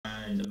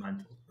and the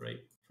mantle, right?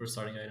 For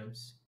starting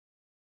items.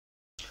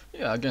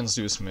 Yeah, against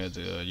Zeus mid,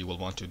 you will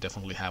want to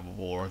definitely have a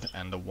ward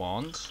and a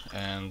wand,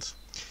 and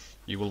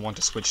you will want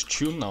to switch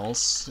 2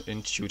 nulls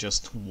into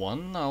just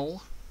 1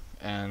 null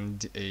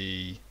and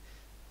a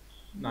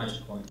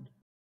Magic wand.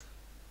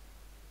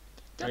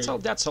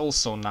 That's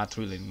also not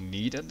really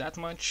needed that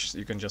much.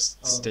 You can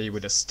just stay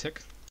with a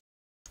stick.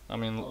 I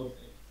mean,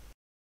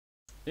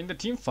 in the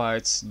team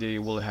fights, they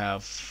will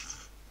have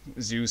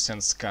Zeus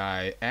and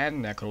Sky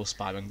and Necro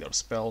spamming their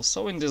spells,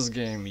 so in this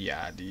game,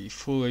 yeah, the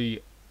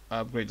fully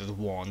upgraded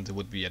wand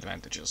would be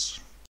advantageous.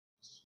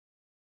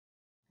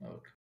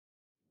 Okay.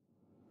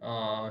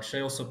 Should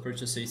I also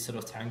purchase a set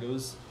of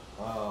tangos?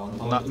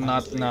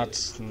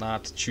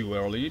 Not too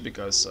early,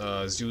 because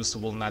Zeus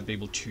will not be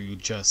able to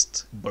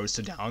just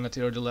burst down at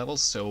the early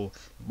levels, so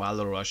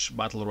battle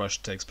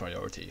rush takes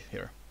priority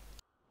here.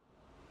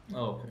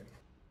 Oh, okay.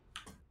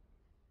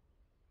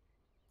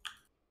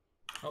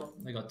 Oh,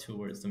 I got 2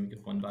 words. Let me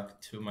give 1 back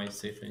to my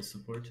safe lane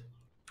support.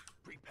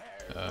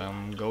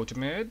 Go to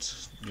mid.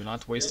 Do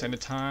not waste any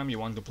time. You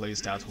want to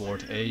place that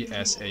ward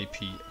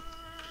ASAP.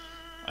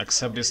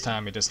 Except this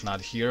time it is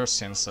not here,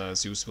 since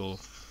Zeus will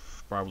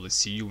probably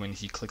see you when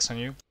he clicks on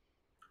you.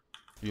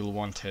 You'll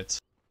want it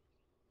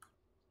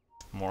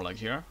more like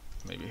here,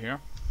 maybe here.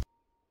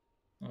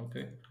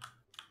 Okay.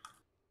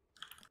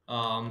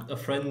 A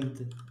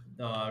friend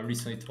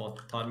recently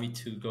taught me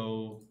to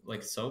go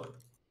like so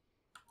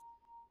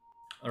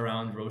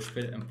around Roche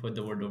Pit and put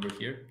the word over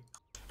here.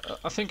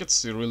 I think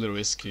it's really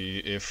risky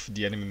if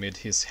the enemy mid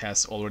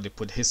has already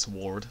put his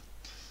ward,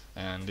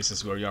 and this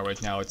is where you are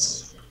right now.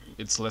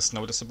 It's less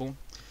noticeable.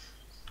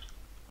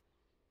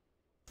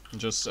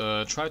 Just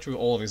try to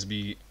always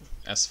be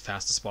as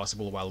fast as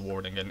possible while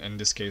warding, and in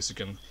this case you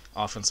can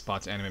often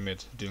spot enemy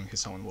mid doing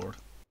his own ward.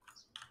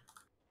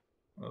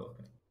 Oh,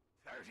 okay.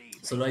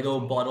 So do I go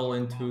bottle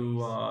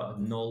into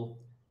null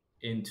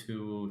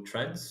into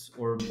treads,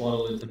 or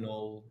bottle into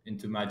null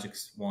into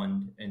magic's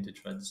wand into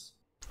treads?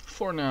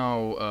 For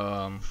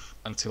now,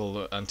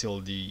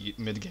 until the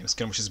mid game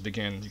skirmishes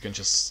begin, you can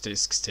just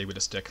stay with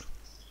the stick.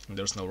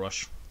 There's no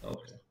rush.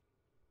 Okay.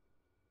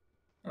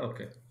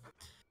 Okay.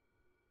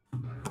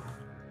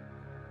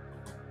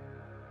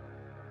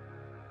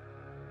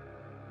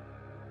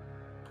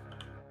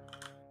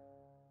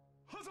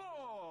 Huzzah!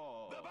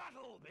 The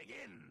battle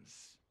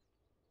begins.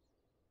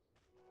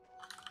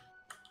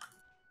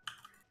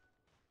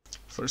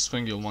 First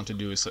thing you'll want to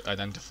do is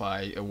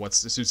identify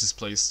what's Zeus's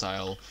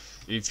playstyle.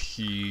 If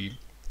he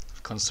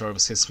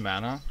conserves his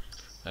mana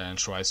and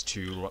tries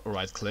to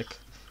right click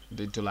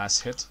the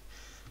last hit,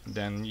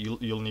 then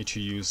you'll need to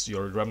use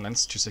your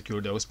remnants to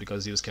secure those,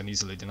 because Zeus can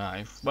easily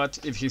deny. But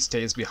if he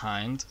stays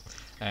behind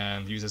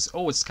and uses,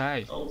 oh, it's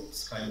Sky. Oh,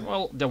 Sky.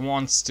 Well, the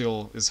wand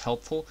still is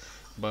helpful,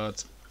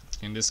 but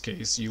in this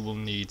case you will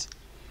need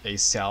a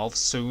salve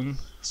soon,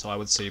 so I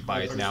would say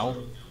buy it now.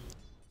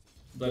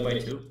 Do I buy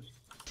 2?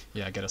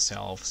 Yeah, get a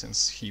salve,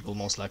 since he will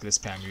most likely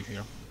spam you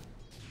here.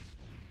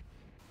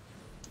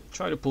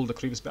 Try to pull the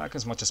creeps back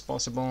as much as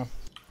possible.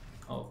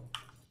 Oh.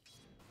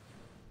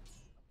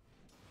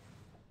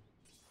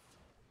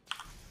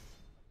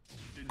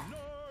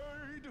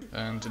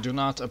 And do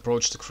not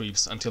approach the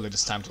creeps until it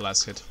is time to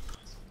last hit.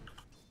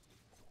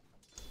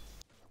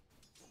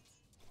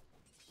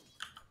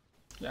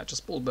 Yeah,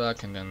 just pull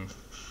back and then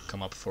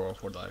come up for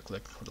the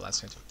click for the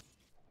last hit.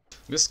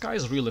 This guy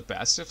is really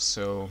passive,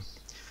 so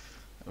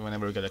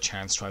whenever you get a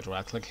chance, try to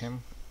right click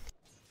him.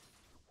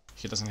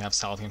 He doesn't have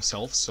salve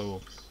himself,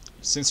 so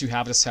since you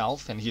have the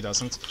salve and he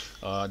doesn't,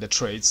 the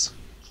trades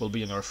will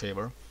be in your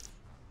favor.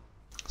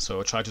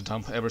 So try to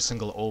dump every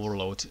single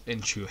overload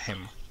into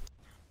him.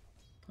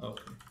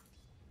 Okay.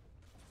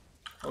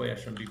 Oh yeah, I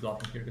shouldn't be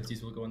blocking here because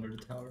these will go under the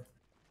tower.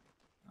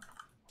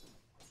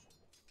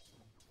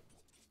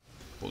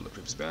 Pull the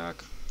creeps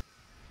back.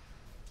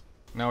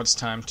 Now it's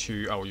time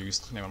to... oh, you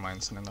used... never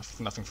mind,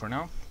 nothing for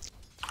now.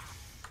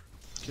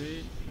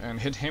 Okay, and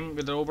hit him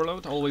with the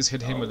overload. Always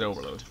hit him with the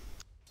overload.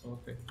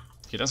 Okay.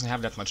 He doesn't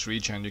have that much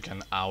reach, and you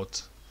can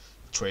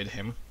out-trade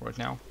him right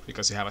now,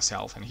 because you have a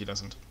salve and he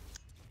doesn't.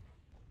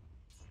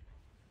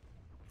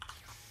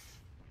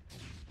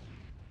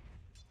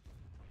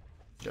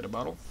 Get a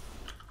bottle.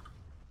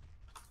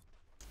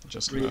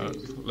 Just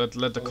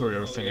let the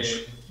courier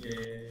finish. Yeah.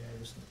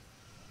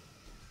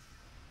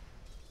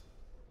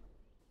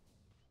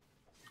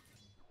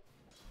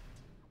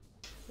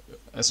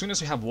 As soon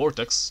as you have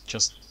Vortex,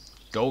 just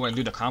go and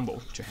do the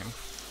combo to him.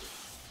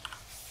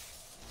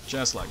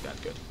 Just like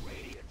that, good.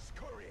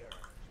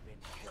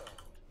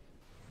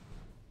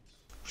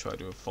 Try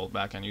to fall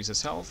back and use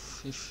his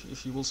health.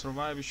 If you will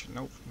survive, you should...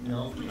 Nope.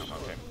 No,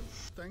 okay.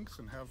 Thanks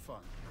and have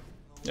fun.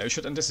 Yeah, you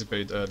should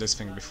anticipate this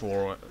thing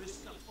before,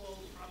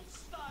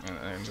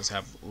 and just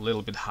have a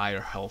little bit higher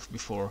health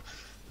before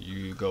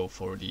you go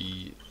for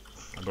the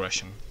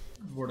aggression.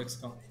 Vortex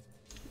come.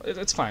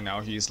 It's fine now,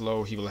 he's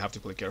low, he will have to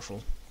play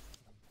careful.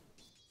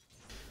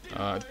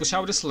 Push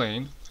out this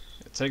lane,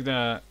 take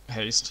the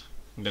haste,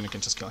 and then you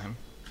can just kill him.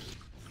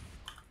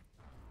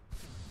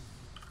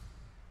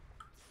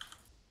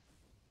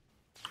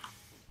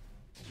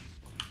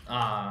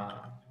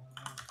 Ah.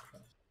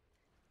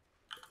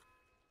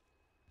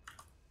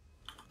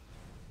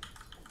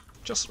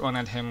 Just run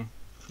at him,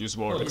 use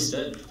Oh, he's vortex.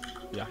 dead.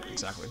 Yeah,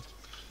 exactly.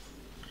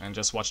 And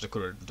just watch the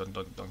courier. Don't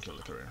kill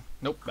the courier.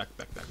 Nope. Back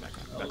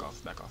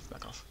off. Back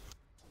off.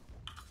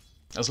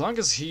 As long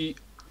as he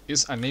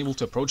is unable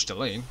to approach the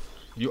lane,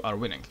 you are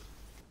winning.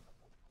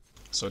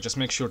 So just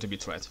make sure to be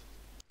threat.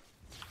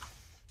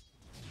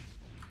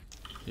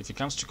 If he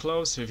comes too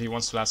close, if he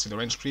wants to last with the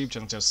range creep,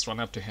 just run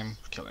up to him,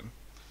 kill him.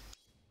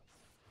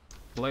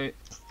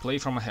 Play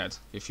from ahead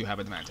if you have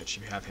advantage,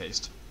 if you have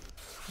haste.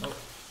 Oh.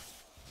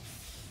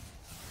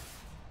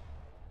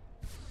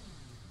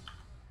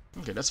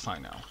 Okay, that's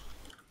fine now.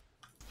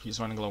 He's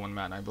running low on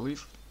mana, I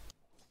believe.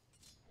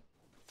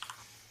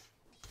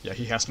 Yeah,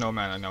 he has no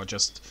mana now,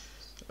 just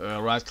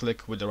right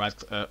click with the right...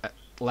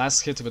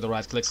 last hit with the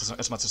right click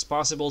as much as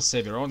possible,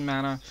 save your own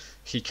mana.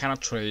 He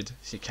cannot trade,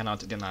 he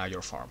cannot deny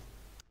your farm.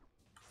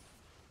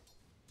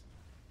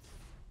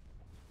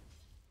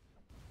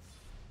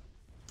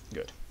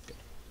 Good.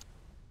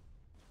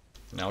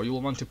 Now you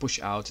will want to push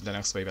out the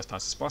next wave as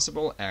fast as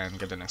possible and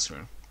get the next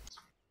rune.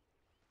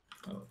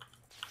 Oh.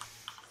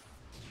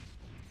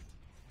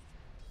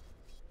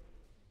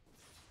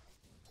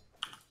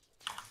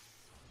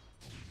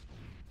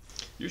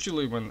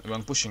 Usually when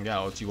pushing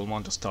out, you will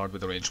want to start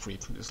with the range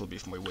creep. This will be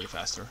way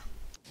faster.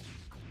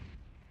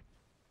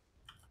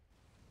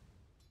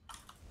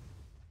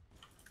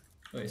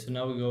 Okay, so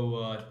now we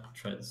go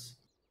treads.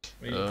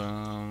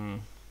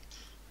 And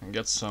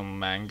get some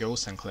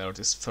mangoes and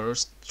clarities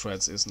first.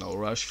 Treads is no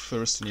rush.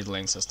 First you need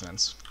lane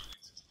sustenance.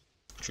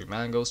 3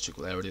 mangoes, 2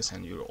 clarities,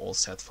 and you're all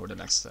set for the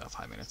next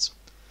 5 minutes.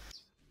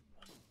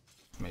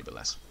 Maybe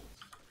less.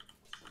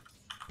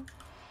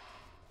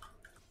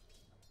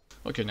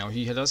 Okay, now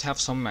he does have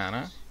some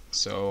mana,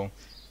 so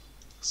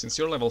since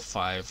you're level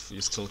 5, you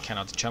still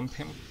cannot jump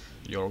him.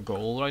 Your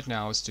goal right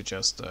now is to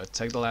just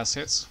take the last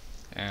hits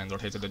and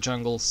rotate to the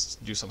jungle,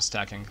 do some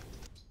stacking.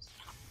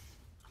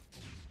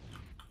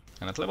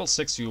 And at level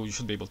 6 you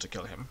should be able to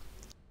kill him,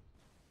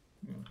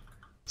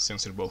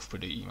 since you're both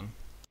pretty even.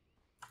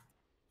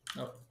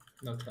 Oh,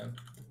 no time.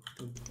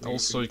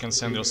 Also, you can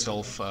send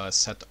yourself a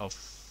set of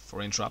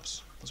range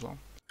drops as well.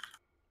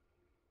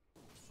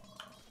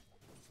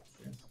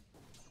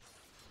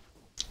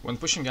 When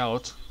pushing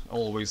out,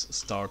 always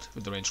start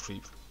with the range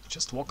creep.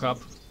 Just walk up,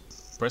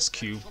 press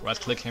Q, right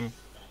click him,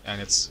 and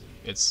it's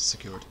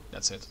secured.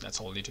 That's it, that's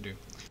all you need to do.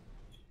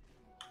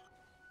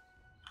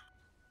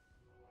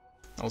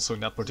 Also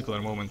in that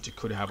particular moment you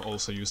could have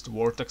also used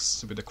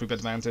Vortex with the creep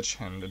advantage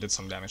and did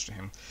some damage to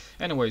him.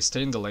 Anyway,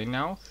 stay in the lane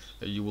now,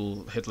 you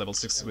will hit level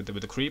 6 with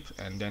the creep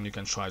and then you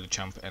can try to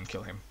jump and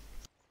kill him.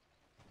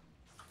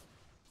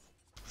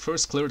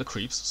 First clear the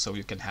creeps so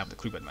you can have the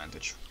creep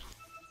advantage.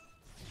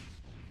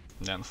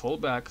 Then fall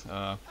back,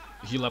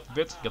 heal up a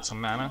bit, get some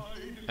mana,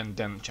 and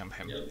then jump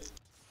him.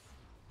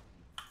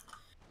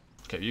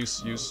 Okay,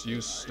 use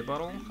the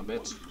bottle a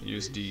bit,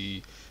 use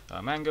the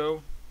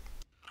mango.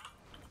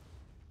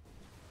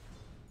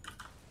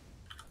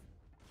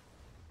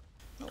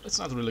 Well, it's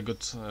not really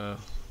good,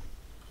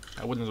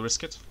 I wouldn't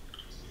risk it.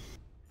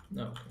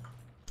 No.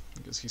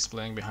 Because he's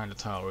playing behind the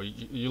tower.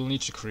 You'll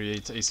need to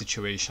create a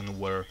situation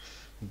where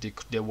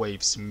the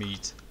waves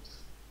meet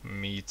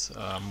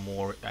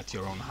more at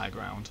your own high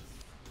ground.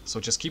 So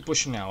just keep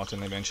pushing out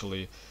and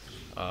eventually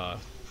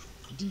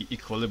the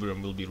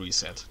equilibrium will be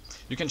reset.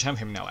 You can jump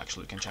him now,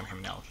 actually, you can jump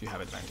him now, you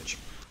have advantage.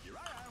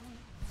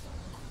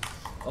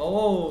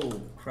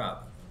 Oh,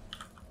 crap.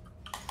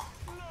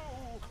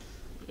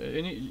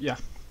 Yeah,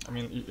 I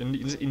mean,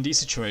 in these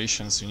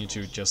situations you need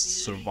to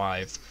just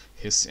survive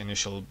his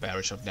initial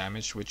barrage of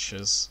damage, which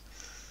is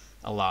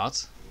a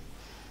lot.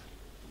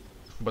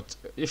 But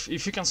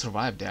if you can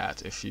survive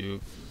that, if you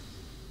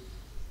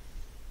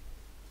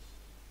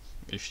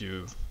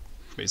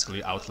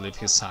basically outlive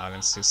his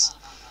silence, his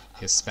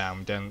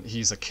spam, then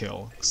he's a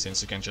kill,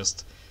 since you can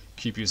just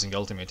keep using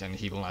ultimate and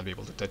he will not be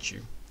able to touch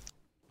you.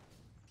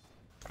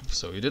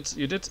 So you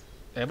did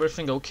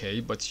everything okay,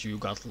 but you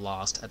got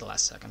lost at the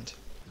last second.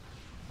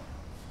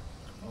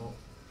 Oh.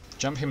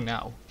 Jump him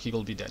now, he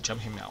will be dead.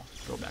 Jump him now.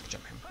 Go back,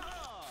 jump him.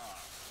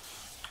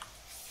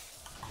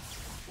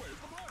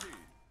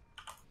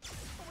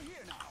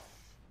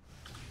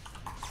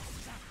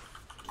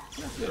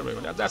 Yeah, there we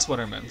go. That's what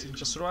I meant.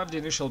 Just survive the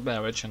initial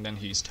barrage and then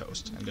he's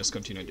toast, and just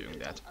continue doing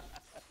that.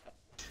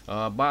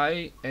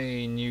 Buy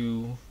a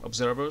new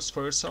observers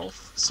for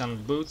yourself,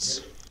 send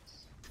boots,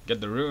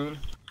 get the rune,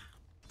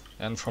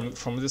 and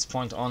from this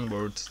point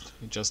onward,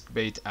 just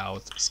bait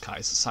out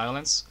Sky's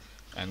silence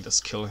and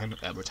just kill him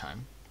every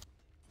time.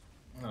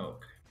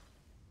 Okay.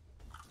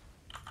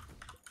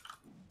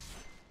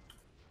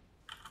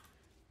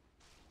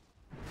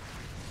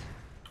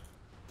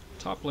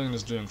 Top lane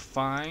is doing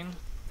fine.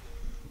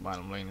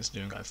 Bottom lane is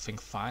doing, I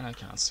think, fine. I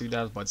cannot see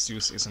that, but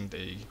Zeus isn't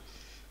a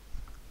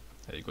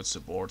good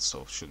support,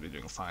 so should be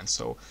doing fine.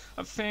 So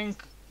I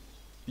think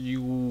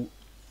you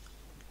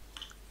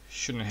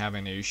shouldn't have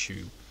any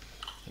issue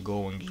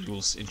going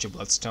Yules into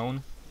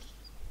Bloodstone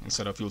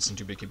instead of Yules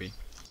into BKB.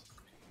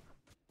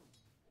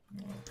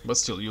 But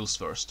still, Yule's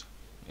first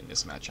in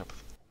this matchup.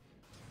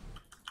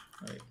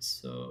 Alright,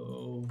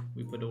 so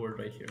we put a word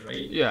right here,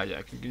 right? Yeah,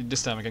 yeah.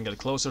 This time I can get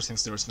closer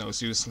since there is no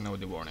Zeus, no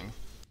dewarning.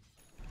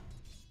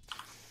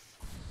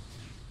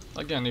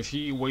 Again, if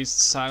he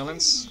wastes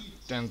silence,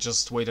 then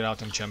just wait it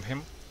out and jump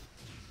him.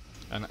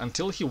 And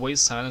until he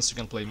wastes silence, you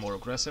can play more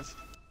aggressive.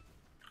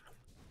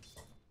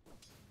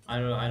 I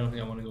don't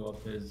think I want to go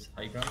up his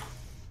high ground.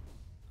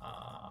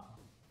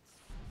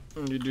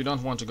 You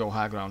don't want to go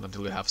high ground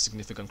until you have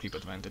significant creep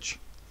advantage.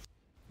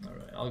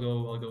 Alright, I'll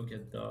go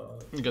get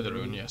the... Get the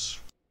rune, yes.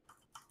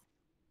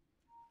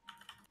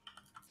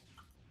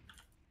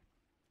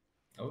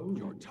 Oh,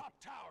 Your top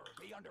tower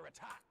be under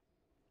attack.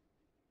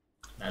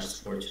 that's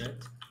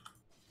fortunate.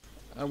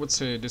 I would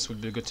say this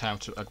would be a good time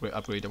to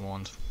upgrade the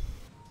wand.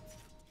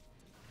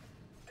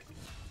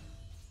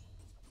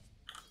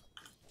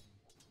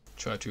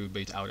 Try to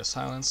bait out a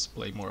silence,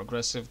 play more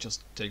aggressive,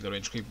 just take the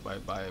range creep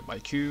by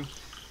Q,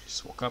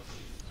 just walk up.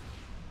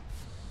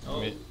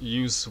 Oh.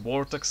 Use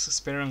Vortex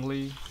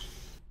sparingly.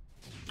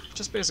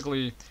 Just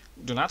basically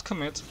do not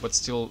commit, but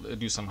still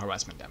do some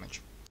harassment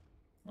damage.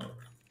 Oh.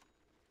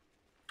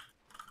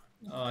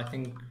 I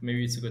think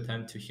maybe it's a good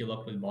time to heal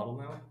up with bottle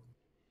now.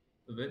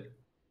 A bit.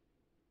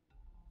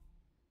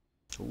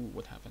 Ooh,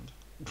 what happened?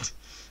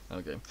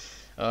 Okay.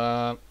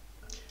 Well,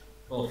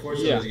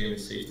 fortunately, yeah, the game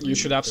is safe. you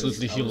should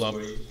absolutely because I heal was up.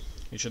 worried.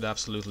 You should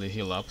absolutely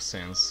heal up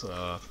since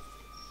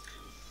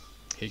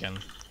he can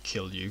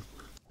kill you.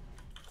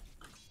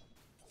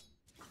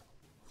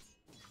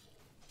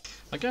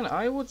 Again,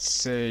 I would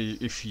say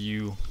if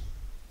you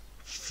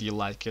feel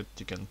like it,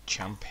 you can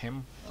champ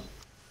him,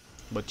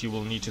 but you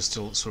will need to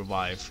still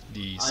survive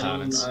the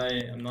silence.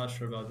 I'm not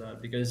sure about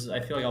that because I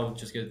feel like I'll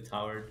just get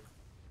towered.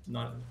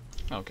 Not.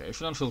 Okay, if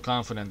you don't feel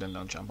confident, then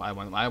don't jump.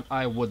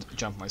 I would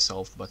jump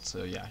myself, but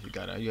yeah, you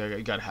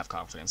gotta have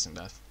confidence in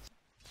that.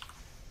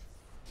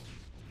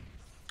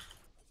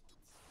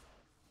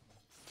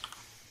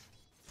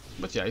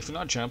 But yeah, if you're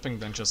not jumping,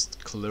 then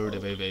just clear the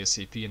wave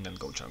ASAP and then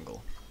go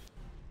jungle.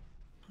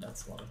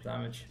 That's a lot of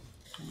damage.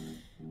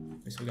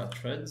 Okay, so we got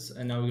treads,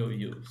 and now we go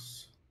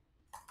use.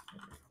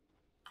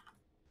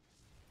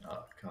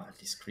 Oh god,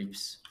 these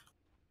creeps.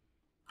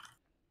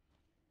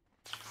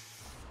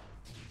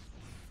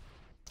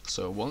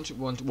 So what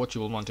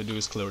you will want to do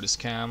is clear this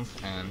camp,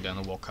 and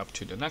then walk up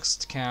to the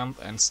next camp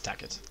and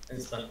stack it.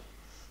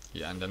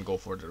 Yeah, and then go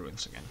for the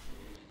ruins again.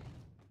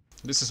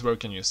 This is where you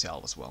can use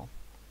salve as well.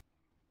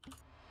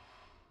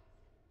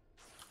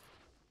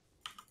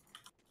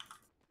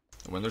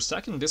 When they're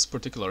stacking this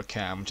particular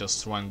camp,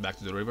 just run back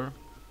to the river.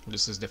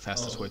 This is the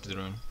fastest way to the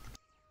rune.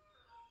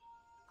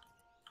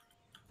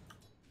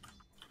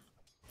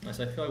 Nice,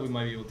 I feel like we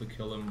might be able to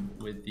kill him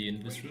with the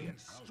invis rune.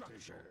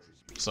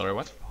 Sorry,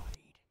 what?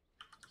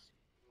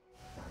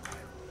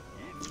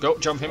 Go,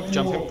 jump him,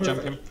 jump him,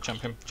 jump him,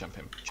 jump him, jump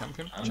him, jump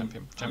him, jump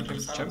him, jump him,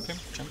 jump him,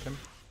 jump him.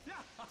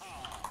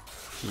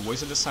 You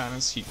wasted the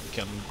silence, he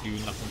can do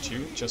nothing to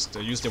you. Just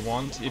use the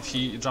wand if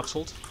he drops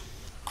ult.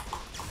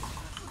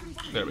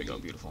 There we go,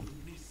 beautiful.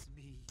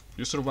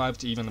 You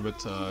survived even with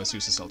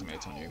Zeus's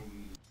ultimate on you.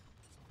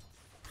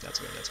 That's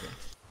good, that's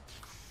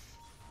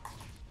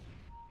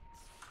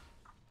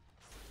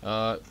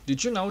good.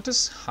 Did you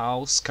notice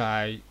how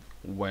Sky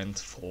went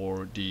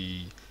for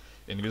the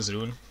Invis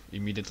rune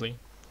immediately?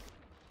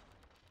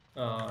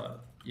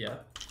 Yeah.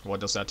 What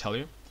does that tell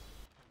you?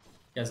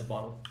 He has a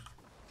bottle.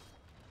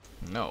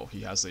 No,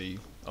 he has a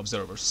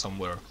observer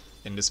somewhere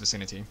in this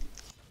vicinity.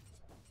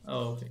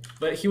 Oh, okay.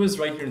 But he was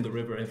right here in the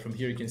river, and from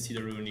here you can see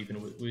the rune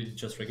even with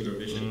just regular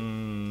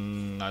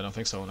vision. I don't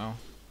think so, no.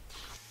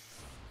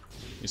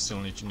 You still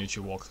need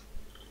to walk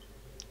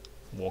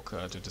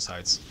to the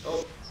sides.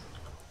 Oh.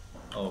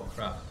 Oh,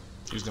 crap.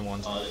 Use the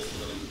wand.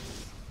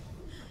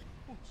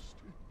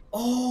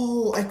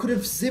 Oh, I could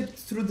have zipped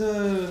through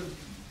the...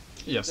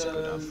 Yes, you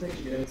could have.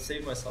 thing and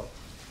saved myself.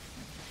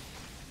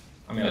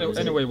 I mean,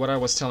 Anyway, what I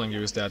was telling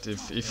you is that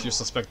if you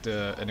suspect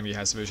the enemy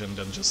has vision,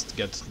 then just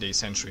get the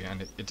sentry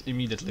and it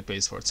immediately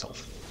pays for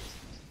itself.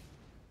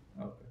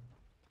 Okay.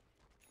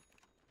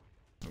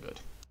 Good.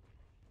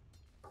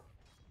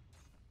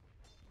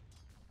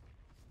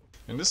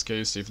 In this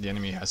case, if the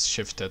enemy has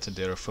shifted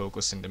their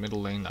focus in the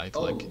middle lane, like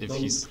if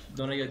he's...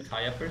 Don't I get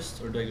Kaya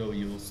first, or do I go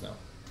Yules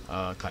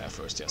now? Kaya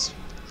first, yes.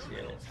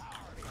 Yeah.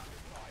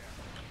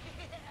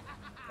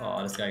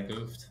 Oh, this guy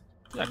goofed.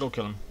 Yeah, go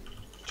kill him.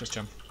 Just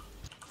jump.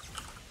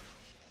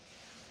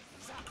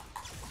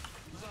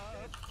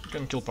 You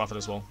can kill Prophet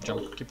as well.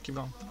 Jump. Keep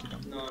going. Keep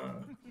going. No.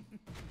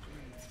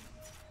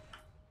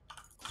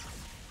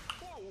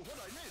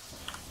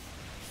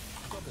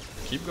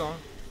 Keep going.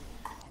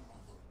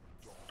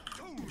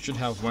 You should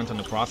have went on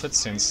the Prophet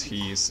since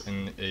he's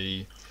in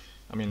a...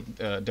 I mean,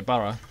 the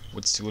Bara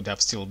would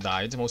have still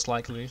died most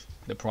likely.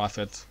 The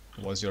Prophet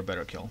was your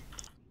better kill.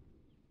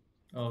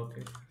 Oh,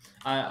 okay.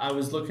 I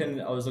was looking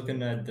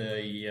at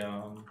the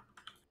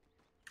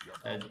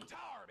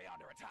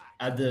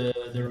at the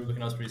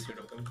Rubicon. I was pretty scared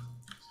of him.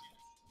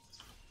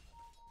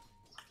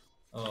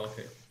 Oh,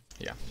 okay.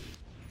 Yeah.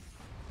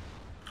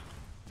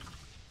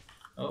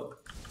 Oh.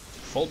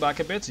 fall back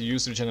a bit,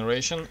 use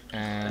regeneration,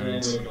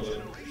 and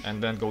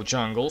then go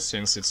jungle.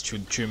 Since it's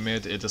too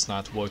mid, it does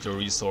not worth the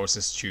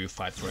resources to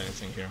fight for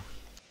anything here.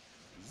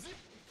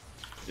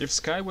 If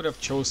Sky would have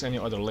chose any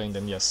other lane,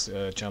 then yes,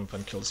 jump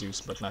and kill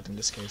Zeus, but not in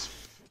this case.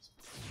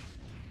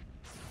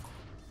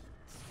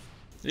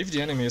 If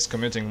the enemy is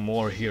committing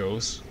more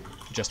heroes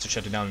just to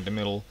shut it down in the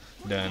middle,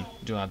 then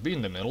do not be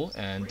in the middle,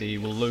 and they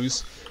will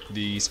lose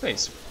the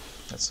space.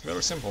 That's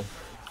very simple.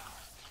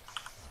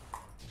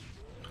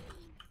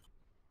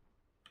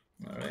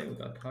 Alright, we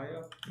got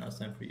Kaya. Now it's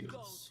time for you.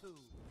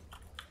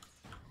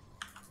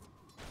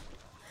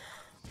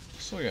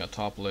 So yeah,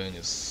 top lane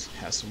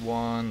has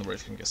one,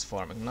 Wraithking is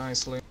farming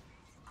nicely.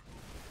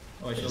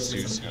 Oh,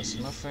 Zeus has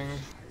nothing.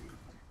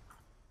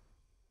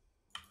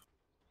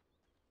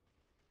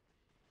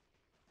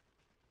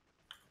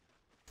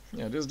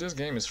 Yeah, this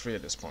game is free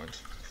at this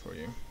point for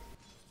you.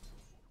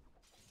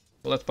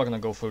 Let Pugna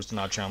go first,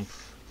 not jump.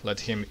 Let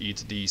him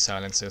eat the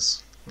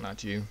silences,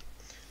 not you.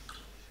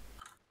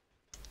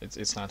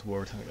 It's not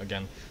worth.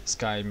 Again,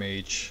 Sky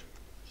Mage,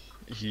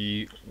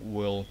 he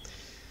will.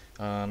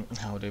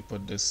 How they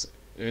put this?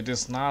 It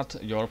is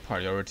not your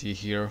priority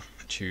here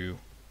to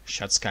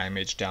shut Sky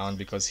Mage down,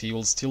 because he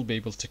will still be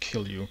able to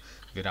kill you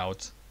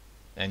without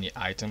any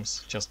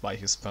items, just by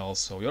his spells.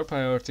 So your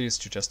priority is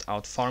to just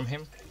out-farm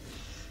him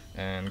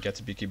and get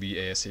BKB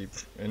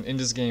ASAP. And in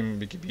this game,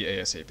 BKB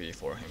ASAP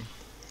for him.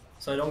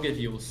 So I don't get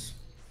heals.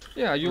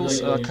 Yeah, Yule's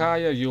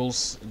Kaya,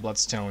 Yule's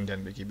Bloodstone,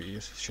 then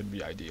BKB should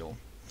be ideal.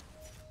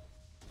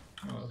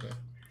 Oh, okay.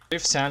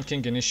 If Sand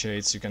King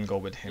initiates, you can go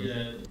with him.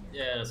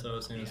 Yeah, that's what I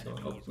was saying as well.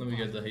 Oh, let me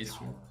get the haste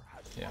room.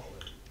 Yeah.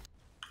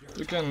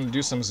 You can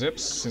do some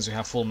zips, since you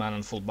have full mana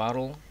and full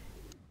battle.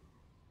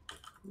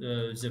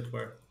 Zip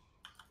where?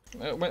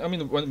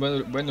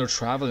 When you're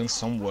traveling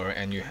somewhere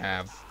and you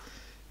have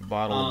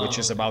bottle which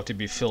is about to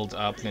be filled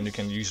up, then you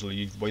can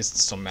usually waste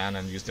some mana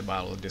and use the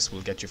bottle. This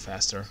will get you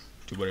faster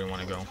to where you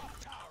want to go.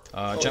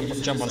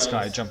 Jump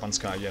on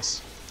Sky,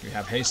 yes. You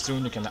have haste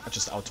rune, you can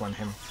just outrun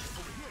him.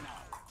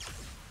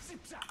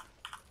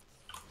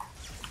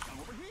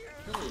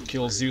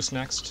 Kill Zeus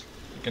next.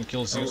 You can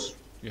kill Zeus.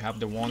 You have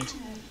the wand.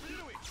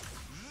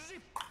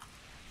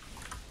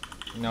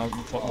 Now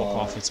walk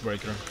off its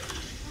breaker.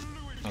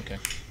 Okay.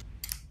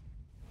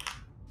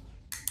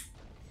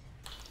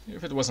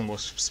 If it wasn't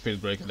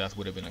Spirit Breaker, that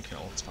would have been a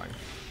kill. It's fine.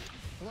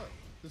 Hello,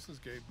 this is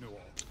Gabe Newell.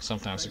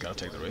 Sometimes you gotta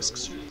take the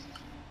risks.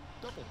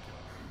 Double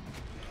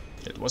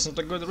kill. It wasn't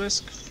a good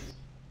risk.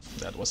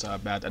 That was a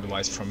bad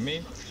advice from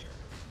me.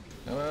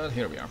 Well,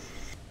 here we are.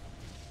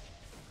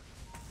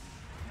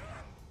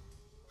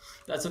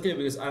 That's okay,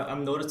 because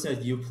I'm noticing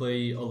that you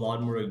play a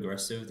lot more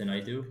aggressive than I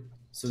do.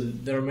 So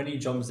there are many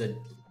jumps that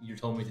you're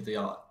telling me to do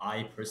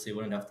I personally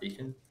wouldn't have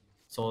taken.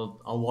 So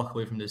I'll walk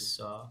away from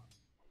this,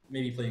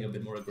 maybe playing a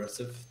bit more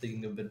aggressive,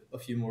 taking a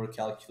few more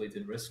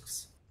calculated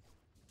risks.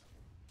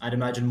 I'd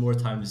imagine more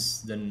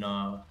times than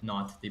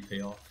not, they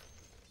pay off.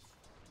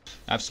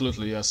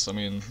 Absolutely, yes. I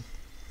mean,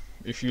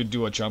 if you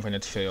do a jump and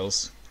it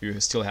fails, you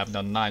still have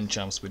done 9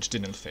 jumps which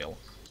didn't fail.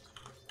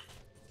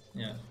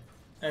 Yeah.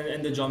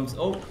 And the jumps...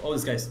 Oh,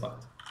 this guy's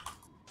fucked.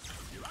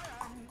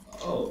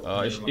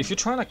 Oh, if you're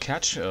trying to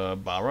catch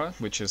Bara,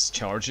 which is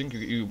charging,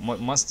 you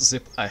must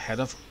zip ahead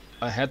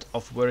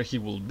of where he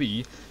will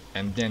be,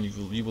 and then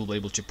you will be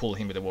able to pull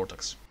him with the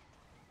vortex.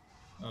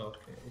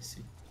 Okay, I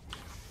see.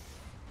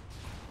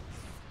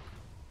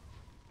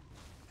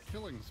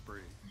 Killing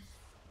spree.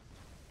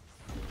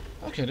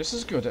 Okay, this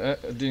is good.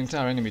 The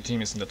entire enemy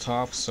team is in the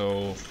top,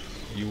 so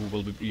you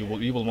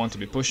will want to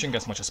be pushing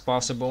as much as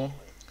possible,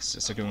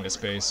 securing the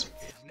space.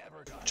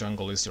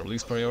 Jungle is your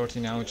least priority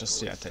now. Just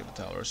take the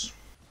towers.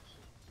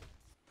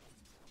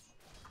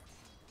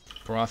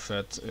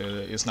 Prophet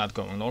is not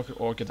going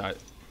Orchid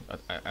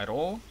at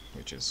all,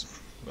 which is,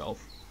 well,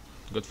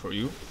 good for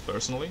you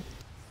personally.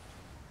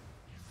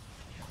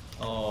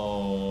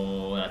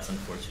 Oh, that's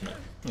unfortunate.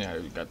 Yeah,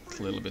 you got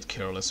a little bit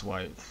careless.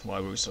 Why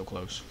were we so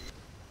close?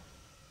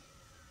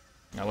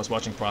 I was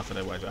watching Prophet.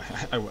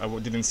 I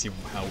didn't see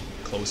how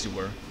close you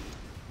were.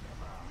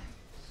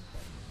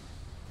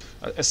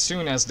 As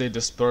soon as they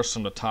disperse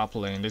from the top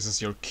lane, this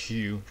is your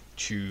cue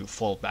to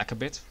fall back a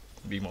bit,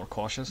 be more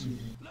cautious.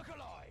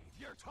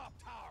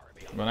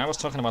 When I was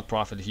talking about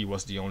Prophet, he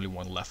was the only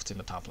one left in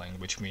the top lane,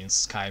 which means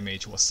Sky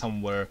Mage was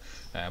somewhere,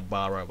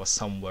 Bara was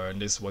somewhere,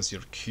 and this was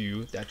your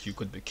cue that you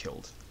could be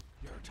killed.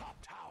 Your top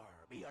tower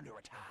be under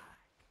attack.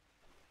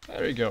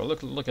 There you go,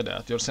 look at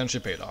that, your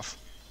sentry paid off.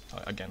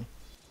 Again.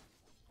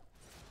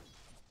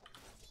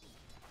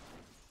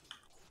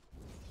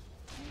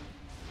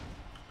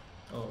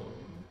 Oh.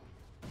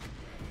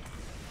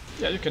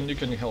 Yeah, you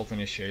can help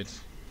initiate.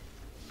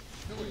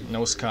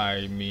 No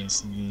Sky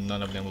means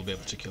none of them will be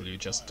able to kill you,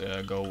 just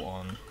go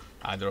on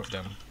either of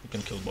them. You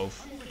can kill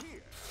both.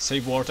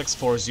 Save Vortex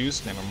for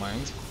Zeus, never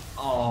mind.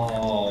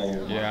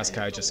 Oh. Yeah,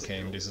 Sky just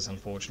came, this is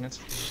unfortunate.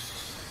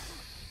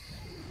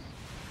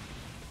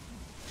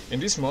 In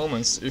these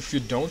moments, if you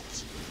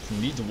don't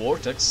need the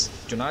Vortex,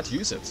 do not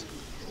use it.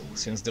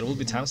 since there will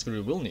be times where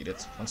you will need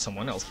it on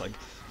someone else. Like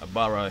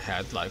Bara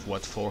had like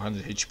what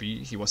 400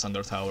 HP, he was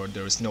under tower,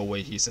 there is no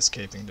way he's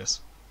escaping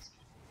this.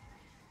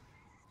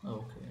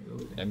 Okay,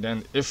 okay. And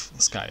then if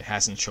Sky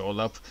hasn't showed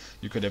up,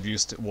 you could have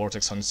used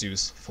Vortex on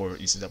Zeus for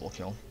easy double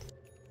kill.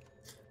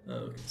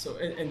 Okay, so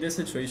in this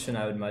situation,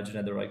 I would imagine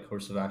that the right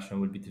course of action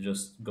would be to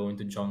just go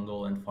into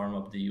jungle and farm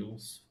up the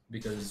Yules,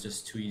 because it's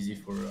just too easy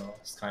for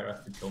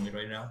Skyrath to kill me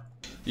right now.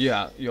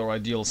 Yeah, your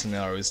ideal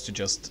scenario is to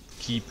just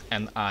keep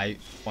an eye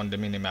on the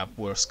minimap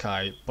where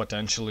Sky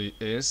potentially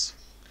is,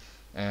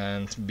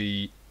 and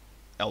be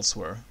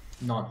elsewhere.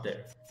 Not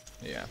there.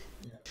 Yeah.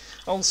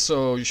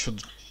 Also, you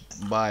should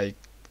buy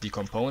the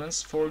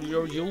components for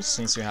your Yules,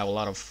 since you have a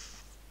lot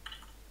of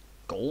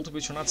gold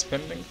which you're not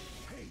spending.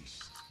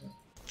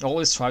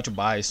 Always try to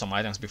buy some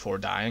items before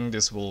dying.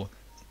 This will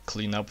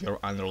clean up your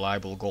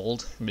unreliable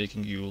gold,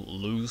 making you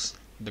lose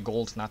the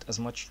gold not as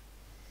much.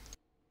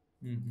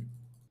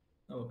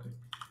 Okay.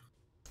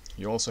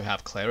 You also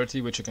have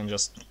clarity, which you can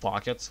just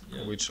pocket,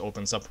 Yeah. which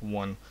opens up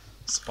one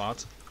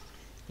spot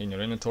in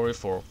your inventory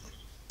for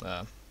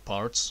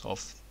parts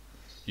of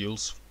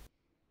Yules.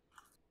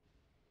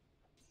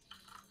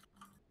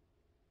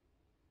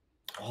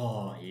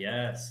 Oh,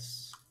 yes.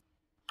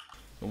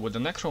 With the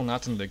Necro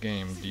not in the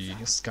game, the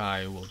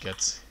Sky will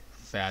get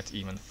fat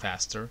even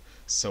faster,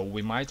 so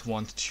we might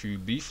want to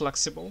be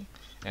flexible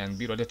and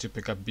be ready to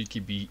pick up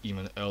BKB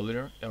even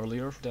earlier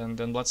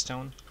than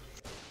Bloodstone.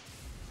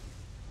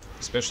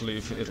 Especially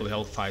if it'll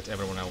help fight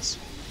everyone else.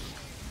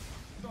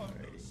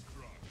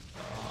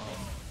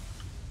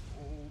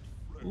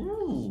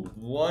 Ooh,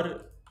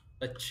 what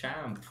a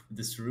champ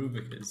this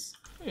Rubik is.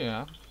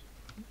 Yeah,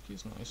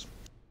 he's nice.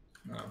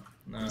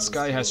 No,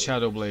 Sky has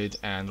Shadowblade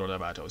and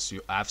Rodabato, so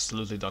you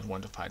absolutely don't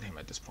want to fight him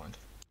at this point.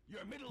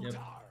 Your middle Yep.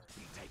 tower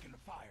be taken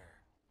fire.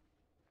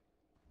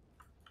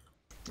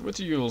 With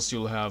the Yules,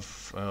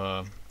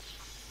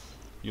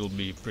 you'll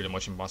be pretty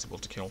much impossible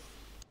to kill.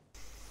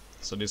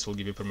 So this will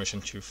give you permission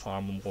to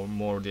farm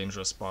more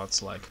dangerous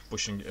spots, like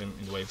pushing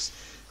in waves.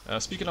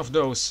 Speaking of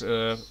those,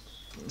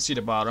 see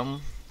the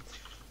bottom.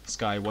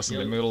 Sky was in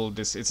the middle.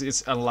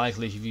 It's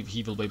unlikely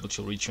he will be able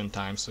to reach you in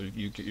time, so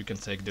you can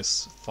take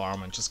this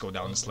farm and just go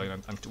down this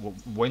lane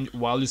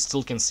while you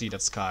still can see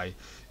that Sky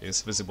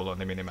is visible on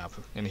the minimap,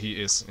 and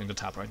he is in the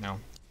top right now.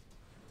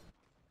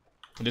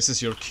 This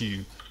is your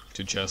cue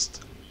to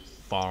just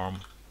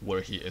farm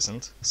where he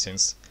isn't,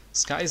 since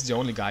Sky is the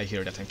only guy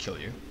here that can kill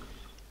you.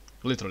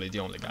 Literally the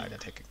only guy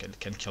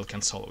that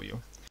can solo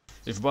you.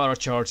 If Bara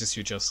charges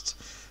you,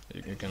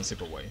 you can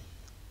zip away.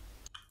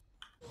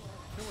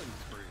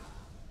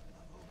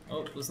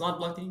 Oh, let's not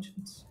block the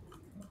ancients.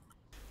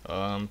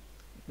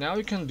 Now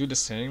you can do the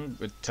same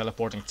with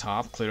teleporting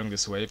top, clearing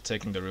this wave,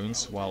 taking the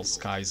runes, while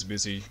Sky is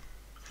busy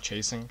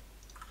chasing.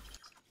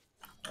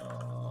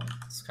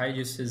 Sky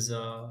uses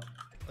No,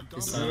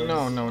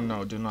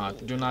 do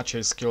not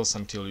chase skills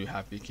until you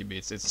have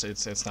BKB.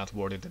 It's not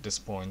worth it at this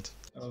point.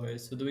 Okay,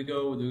 so do we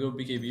go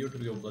BKB or do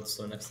we go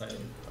Bloodstone next time?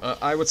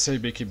 I would say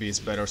BKB is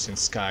better since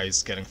Sky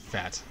is getting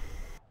fat.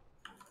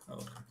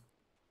 Okay.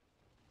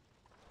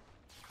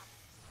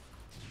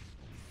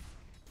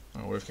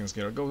 Wave King's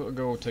Gear,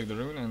 go take the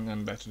rune and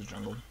then back to the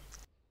jungle.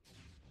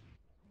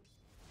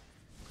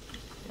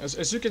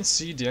 As you can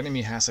see, the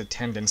enemy has a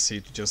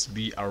tendency to just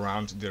be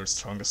around their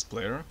strongest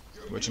player,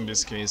 which in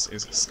this case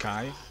is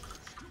Sky.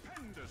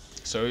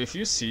 So if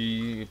you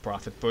see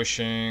Prophet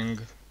pushing,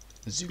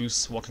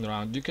 Zeus walking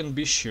around, you can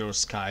be sure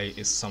Sky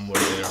is somewhere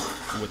there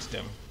with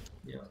them.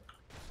 Yeah.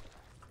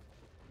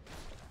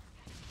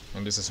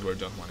 And this is where you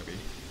don't want to be.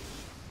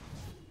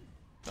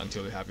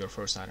 Until you have your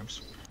first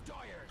items.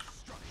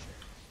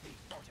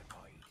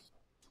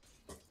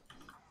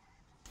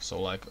 So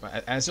like,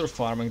 as you're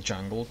farming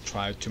jungle,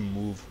 try to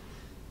move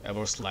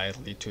ever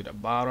slightly to the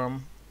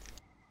bottom.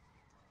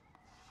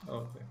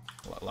 Okay.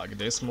 Like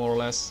this, more or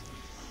less.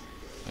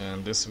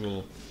 And this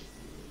will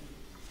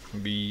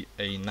be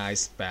a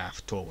nice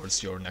path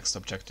towards your next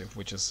objective,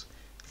 which is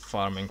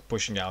farming,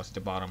 pushing out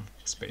the bottom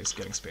space,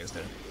 getting space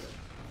there.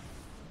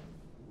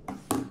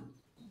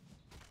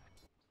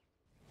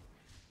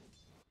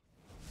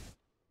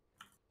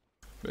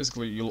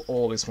 Basically, you'll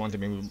always want to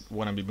be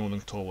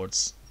moving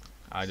towards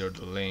either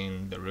the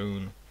lane, the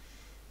rune,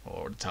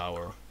 or the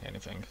tower,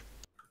 anything.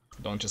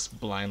 Don't just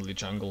blindly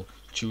jungle,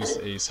 choose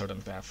a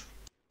certain path.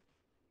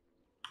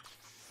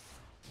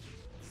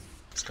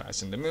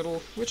 Sky's in the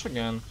middle, which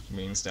again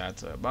means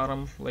that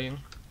bottom lane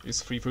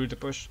is free for you to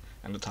push,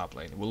 and the top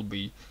lane will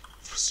be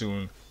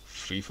soon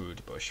free for you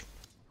to push.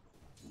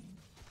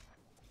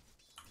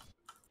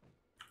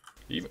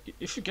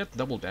 If you get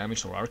double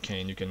damage or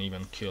arcane, you can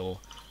even kill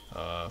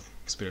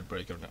Spirit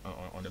Breaker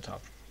on the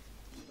top.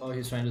 Oh,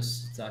 he's trying to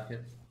stack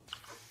it.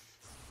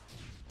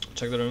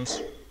 Check the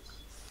runes.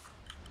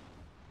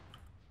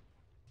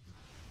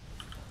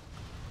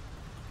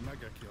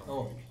 Mega kill.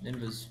 Oh,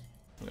 invis.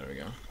 There we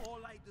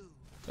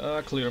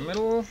go. Clear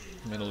middle.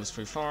 Middle is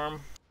free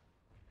farm.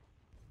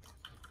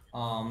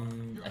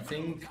 I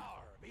think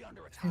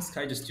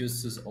Sky just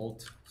used his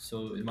ult,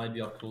 so it might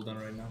be off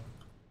cooldown right now.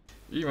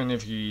 Even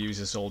if he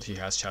uses ult, he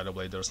has Shadow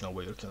Blade, there's no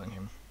way you're killing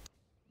him.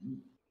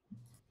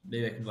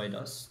 Maybe I can buy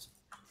Dust.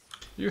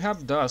 You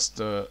have Dust,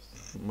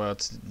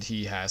 but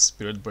he has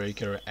Spirit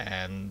Breaker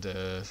and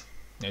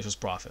Nature's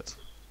Prophet.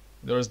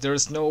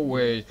 There's no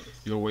way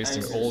you're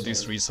wasting all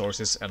these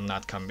resources and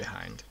not come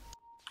behind.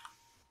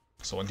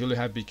 So until you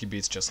have BKB,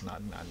 it's just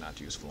not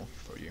useful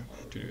for you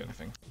to do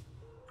anything.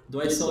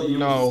 Do I still use...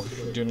 No,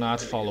 do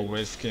not follow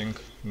Wraith King.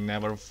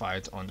 Never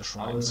fight on the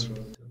shrines.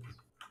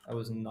 I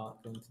was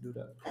not going to do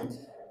that.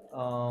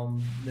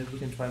 Maybe we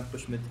can try and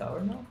push mid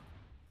tower now?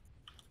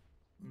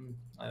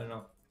 I don't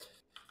know.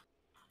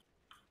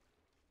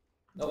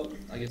 No,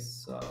 I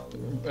guess...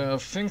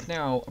 think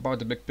now about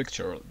the big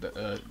picture.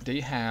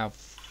 They have...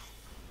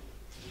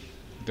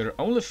 Their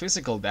only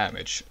physical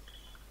damage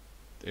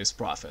is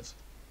Prophet.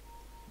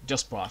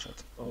 Just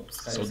Prophet. Oh,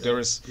 so there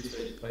is...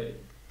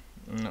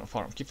 No,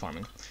 keep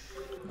farming.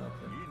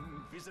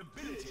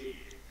 Invisibility.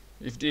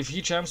 If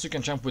he jumps, you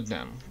can jump with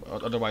them.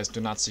 Otherwise, do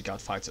not seek out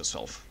fights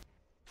yourself.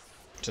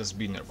 Just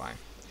be nearby.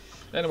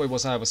 Anyway,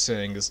 what I was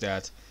saying is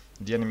that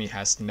the enemy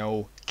has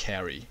no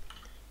carry.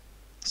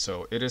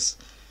 So it is...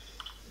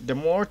 The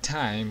more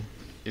time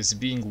is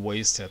being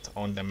wasted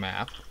on the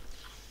map,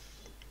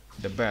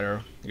 the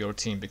better your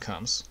team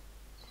becomes.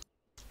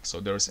 So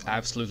there is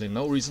absolutely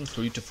no reason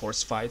for you to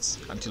force fights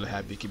until you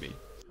have BKB,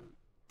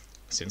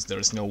 since there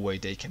is no way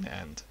they can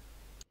end.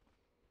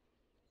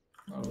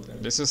 Okay.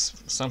 This is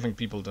something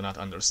people do not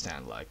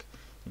understand, like,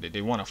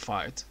 they want to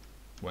fight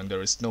when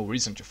there is no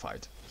reason to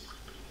fight.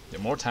 The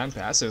more time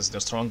passes, the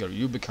stronger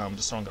you become,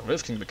 the stronger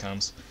Wraith King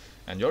becomes,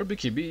 and your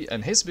BKB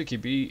and his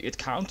BKB, it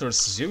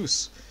counters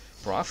Zeus,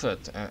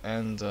 Prophet,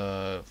 and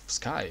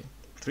Sky.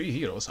 3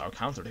 heroes are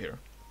countered here,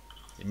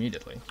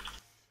 immediately.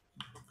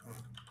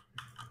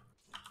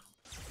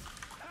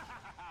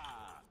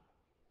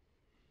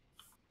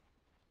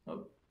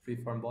 Oh, free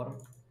farm bottom.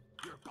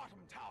 Your bottom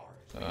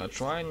tower.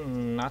 Try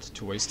not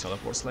to waste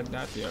teleports like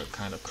that, they are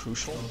kind of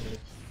crucial.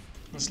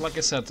 It's like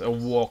I said, a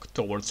walk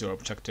towards your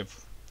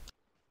objective.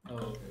 Oh,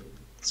 okay.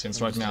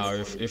 Since right now,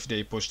 if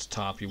they pushed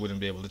top, you wouldn't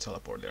be able to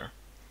teleport there.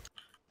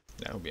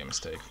 That would be a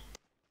mistake.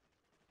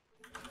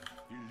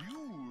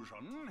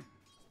 Illusion.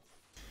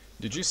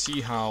 Did you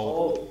see how...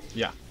 Oh.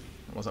 Yeah,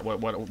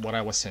 what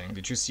I was saying.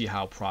 Did you see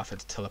how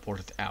Prophet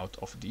teleported out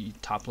of the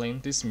top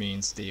lane? This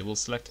means they will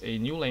select a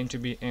new lane to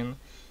be in,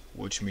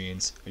 which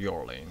means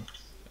your lane.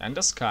 And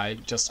the Sky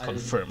just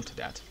confirmed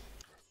that.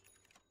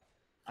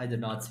 I did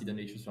not see the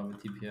natures from the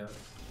TPF.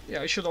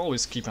 Yeah, you should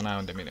always keep an eye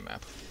on the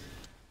minimap.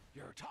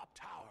 Your top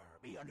tower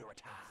be under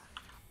attack.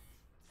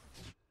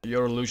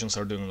 Your illusions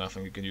are doing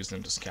nothing, you can use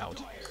them to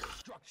scout.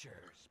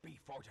 Structures be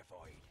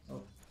fortified.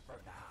 Oh.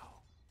 For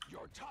now,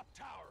 your top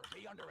tower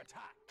be under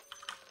attack.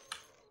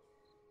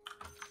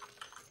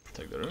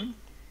 Take the rune.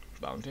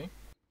 Bounty.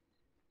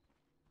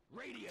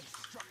 Radiant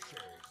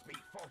structures be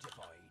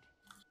fortified.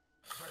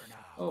 For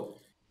now. Oh.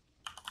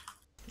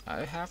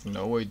 I have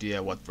no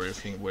idea what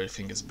Wraith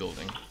King is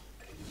building.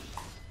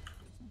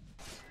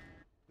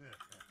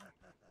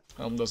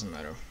 Doesn't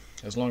matter.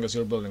 As long as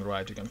you're building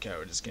right, you can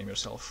carry this game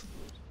yourself.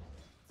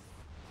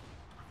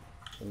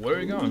 Where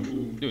are you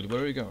going? Dude,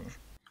 where are you going?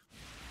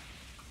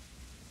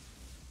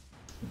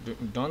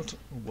 Don't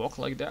walk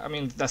like that. I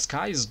mean, the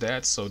Sky is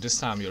dead, so this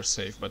time you're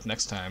safe, but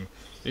next time,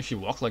 if you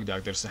walk like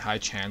that, there's a high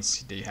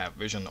chance they have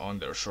vision on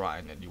their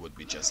shrine and you would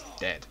be just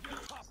dead.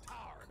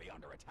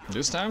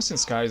 This time,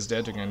 since Sky is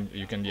dead,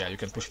 you can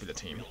push with the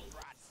team.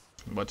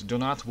 But do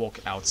not walk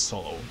out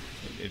solo.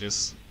 It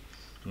is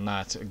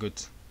not a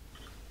good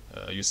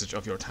usage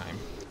of your time.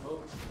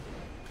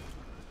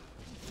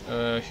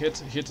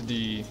 Hit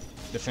the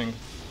thing.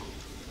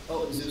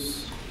 Oh,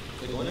 Zeus.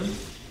 Like on him?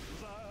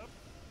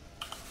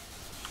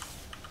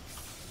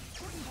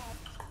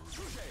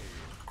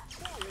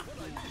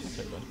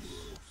 Okay, good.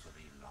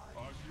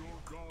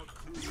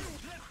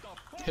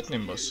 Hit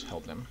Nimbus,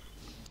 help them.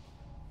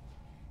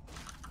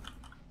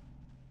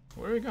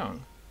 Where are you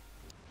going?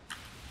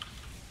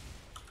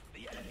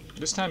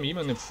 This time,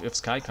 even if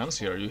Sky comes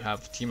here, you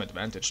have team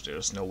advantage.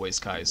 There's no way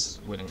Sky is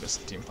winning this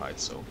team fight,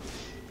 so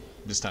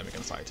this time you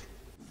can fight.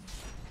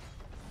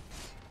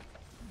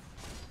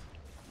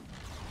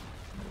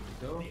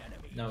 There we go.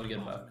 Now we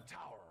get back.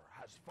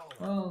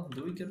 Well,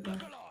 do we get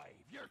back?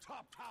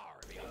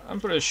 I'm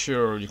pretty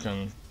sure you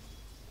can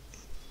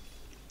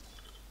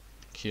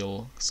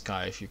kill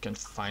Sky if you can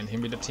find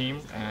him with the team,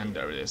 and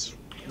there it is.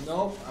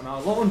 Nope, I'm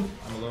out alone.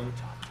 I'm alone.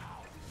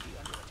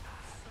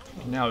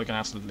 Now we can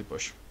absolutely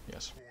push,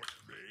 yes.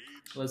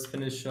 Let's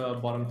finish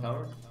bottom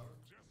tower.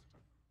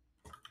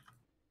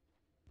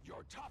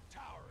 Your top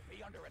tower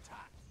be under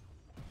attack.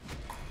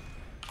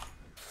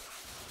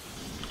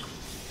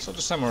 So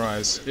to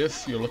summarize,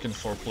 if you're looking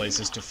for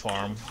places to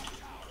farm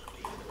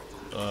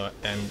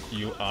and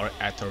you are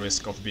at the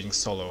risk of being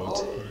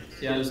soloed,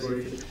 Yeah,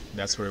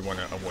 that's where you want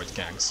to avoid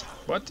ganks.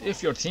 But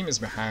if your team is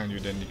behind you,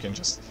 then you can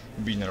just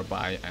be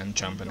nearby and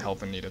jump and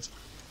help when needed.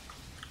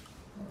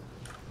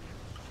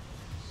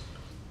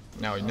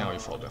 Now you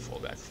fall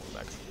back.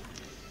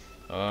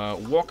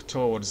 Walk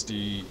towards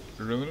the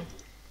rune.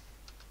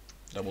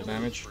 Double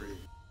damage.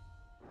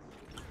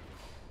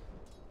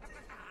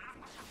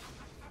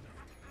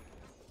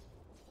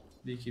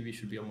 BKB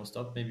should be almost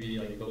up. Maybe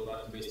like go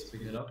back to base to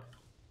pick it up.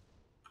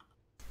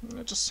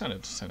 Just send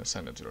it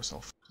to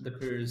yourself. The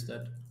courier is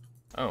dead.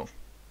 Oh,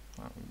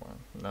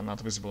 well,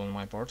 not visible on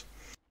my part.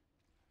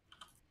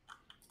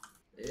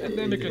 And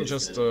then you can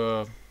just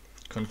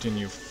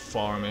continue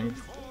farming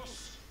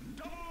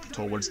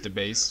towards the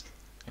base,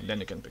 and then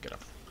you can pick it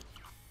up.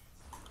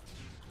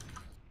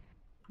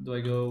 Do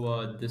I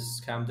go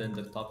this camp then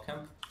the top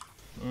camp?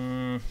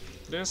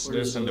 This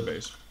and the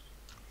base.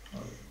 Oh.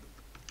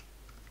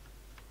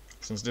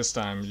 Since this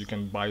time you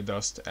can buy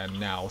dust and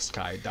now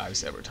Sky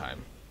dies every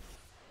time.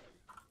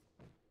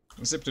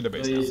 Zip to the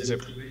base now.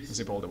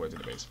 Zip all the way to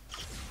the base.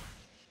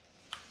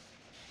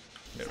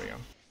 There we go.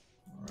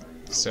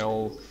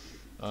 Sell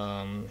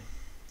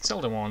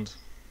the wand.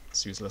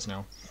 It's useless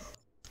now.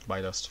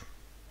 Buy dust.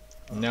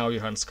 Now you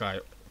hunt Sky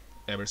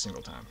every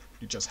single time.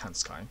 You just hunt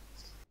Sky.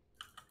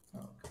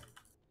 Okay.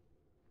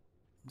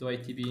 Do I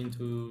TB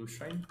into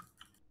Shrine?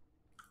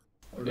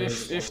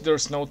 If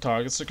there's no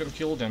targets you can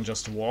kill, then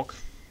just walk.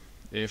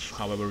 If,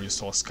 however, you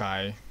saw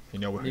Sky, you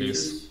know where he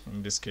is.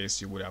 In this case,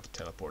 you would have to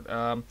teleport.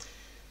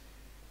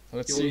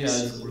 Let's see.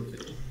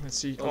 Let's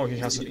see. Oh, he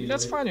has.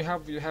 That's fine. You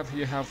have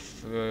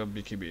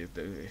BKB.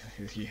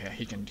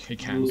 He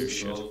can do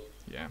shit.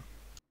 Yeah.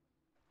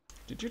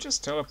 Did you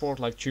just teleport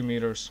like 2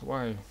 meters?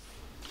 Why?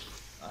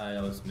 I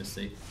was a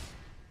mistake.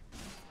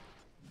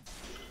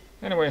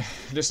 Anyway,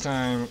 this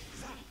time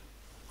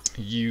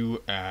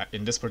you,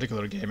 in this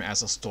particular game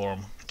as a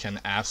Storm,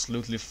 can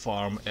absolutely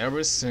farm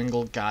every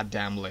single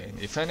goddamn lane.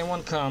 If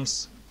anyone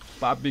comes,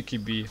 pop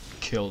BKB,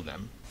 kill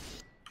them.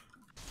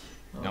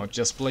 Oh. Now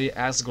just play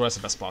as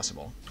aggressive as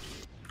possible,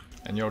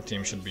 and your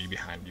team should be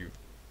behind you.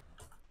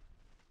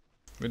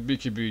 With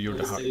BKB,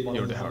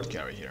 you're the hard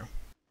carry here.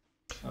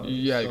 Oh,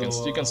 yeah,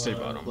 so, you can stay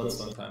bottom.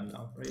 Bloodstone time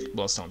now, right?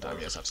 Bloodstone time,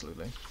 yes,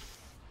 absolutely.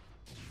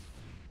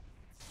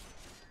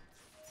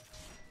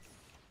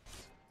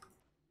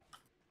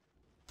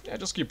 Yeah,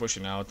 just keep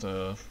pushing out.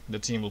 The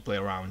team will play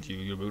around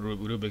you.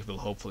 Rubik will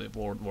hopefully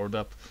ward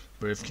up.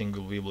 Brave King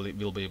will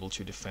be able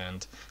to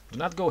defend. Do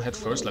not go head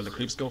first. Let the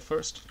creeps go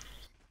first.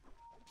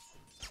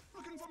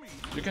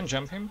 You can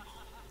jump him.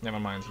 Never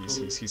mind. He's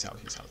out.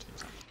 He's out.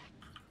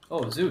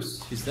 Oh,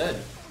 Zeus, he's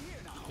dead.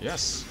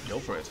 Yes, go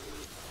for it.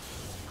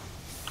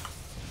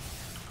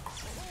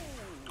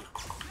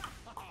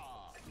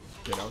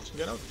 Get out.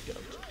 Get out. Get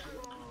out.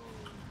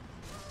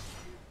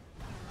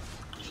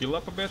 Heal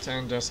up a bit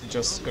and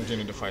just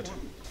continue the fight.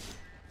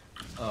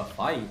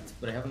 Fight?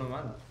 But I have no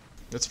mana.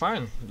 That's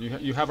fine.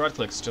 You have right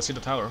clicks. Just hit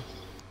the tower.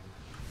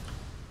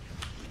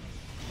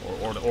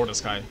 Or the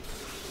Sky.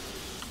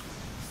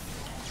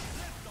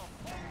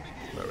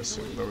 Very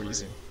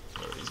easy.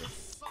 Very easy.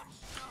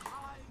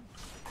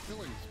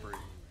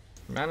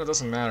 Mana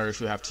doesn't matter if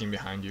you have team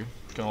behind you.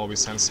 You can always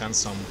send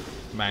some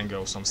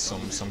mango, some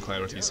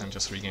clarities, and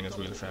just regain it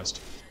really fast.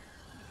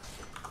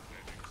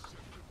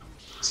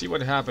 See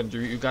what happened?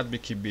 You got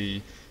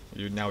BKB.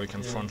 Now you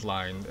can front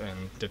line,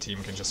 and the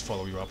team can just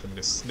follow you up. And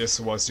this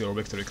was your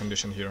victory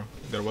condition here.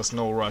 There was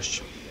no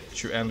rush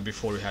to end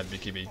before you had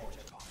BKB.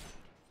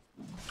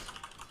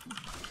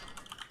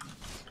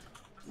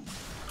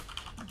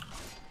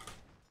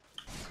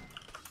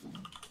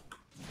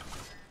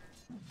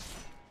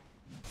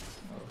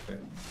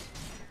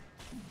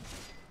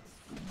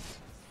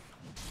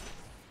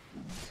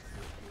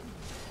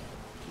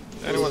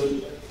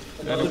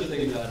 Another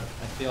thing that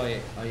I feel I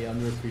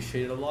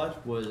underappreciated a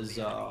lot was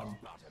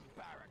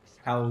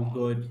how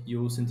good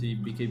Eul's into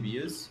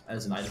BKB is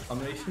as an item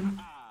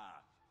combination.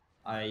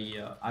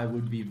 I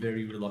would be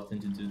very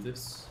reluctant to do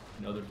this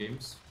in other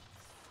games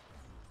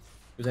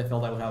because I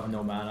felt I would have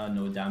no mana,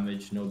 no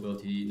damage, no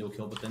ability, no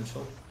kill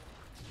potential.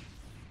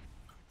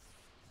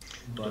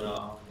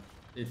 But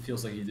it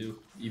feels like you do.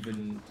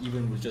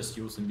 Even with just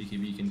Eul's and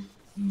BKB, you can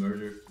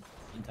murder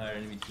entire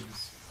enemy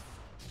teams.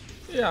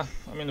 Yeah,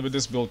 I mean, with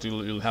this build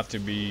you'll have to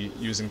be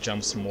using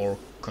jumps more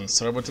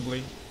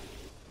conservatively.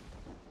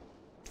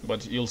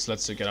 But Eul's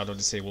lets you get out of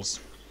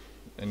disables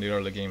in the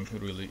early game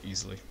really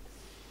easily.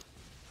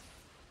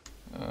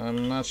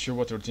 I'm not sure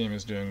what your team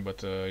is doing,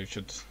 but you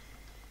should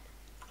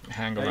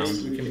hang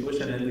around. We can push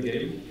and end the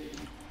game.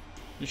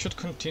 You should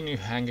continue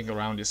hanging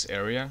around this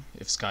area.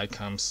 If Sky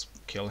comes,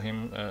 kill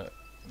him.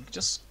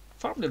 Just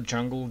farm the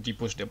jungle,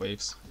 depush the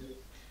waves.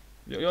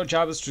 Your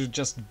job is to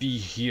just be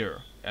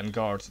here and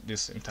guard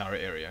this entire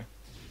area.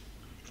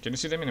 Can you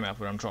see the minimap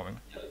where I'm drawing?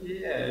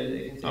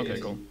 Yeah. Okay,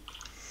 cool.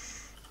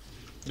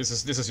 This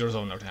is your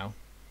zone right now.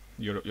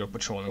 You're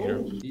patrolling here.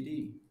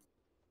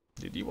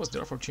 DD was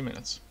there for 2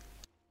 minutes.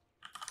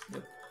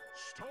 Yep.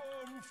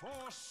 Storm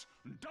force,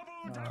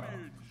 double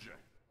damage.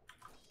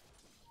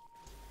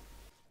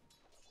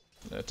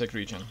 Take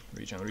regen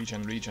behind you.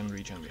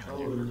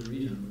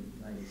 Regen,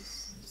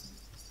 nice.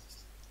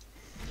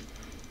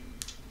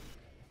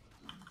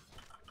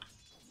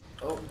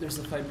 Oh, there's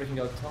a fight breaking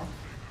out top.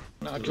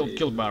 No,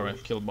 kill Barra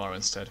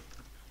instead.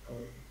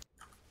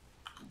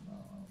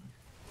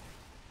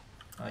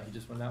 He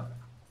just went out.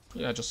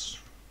 Yeah, just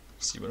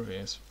see where he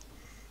is.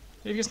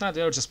 If he's not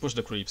there, just push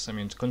the creeps. I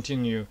mean, to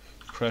continue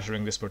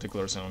pressuring this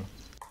particular zone.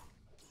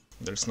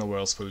 There's nowhere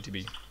else for you to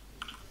be.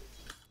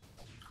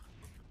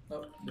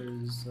 Oh,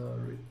 there's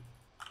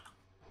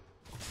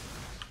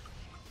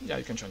Yeah,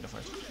 you can join the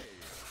fight.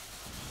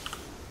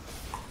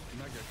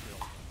 Mega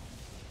kill.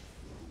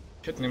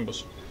 Hit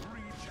Nimbus.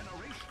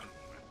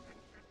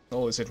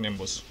 Always hit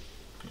Nimbus.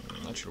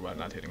 Not sure why I'm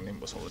not hitting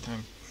Nimbus all the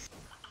time.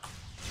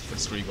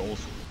 That's 3 gold.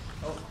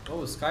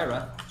 oh,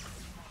 Skyra.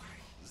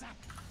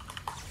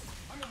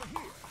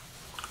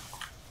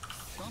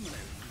 Dominating,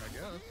 I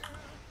guess.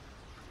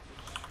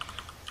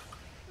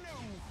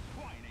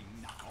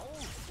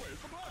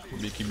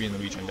 BKB in the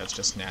region, that's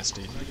just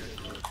nasty.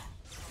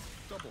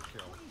 Double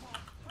kill.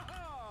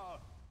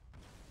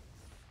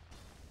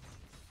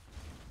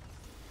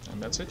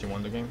 And that's it, you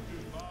won the game.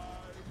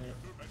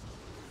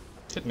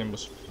 Hit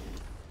Nimbus.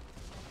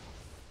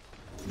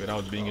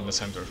 Without being in the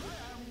center.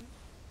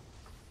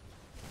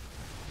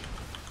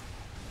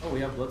 Oh, we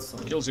have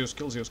Bloodstone. Kills you,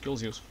 kills you,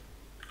 kills you.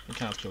 He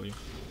cannot kill you.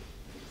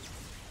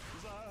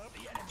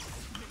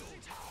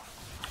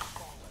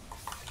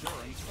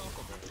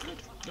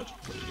 Good.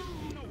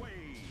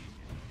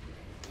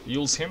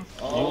 Use him,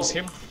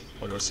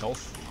 or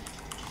yourself.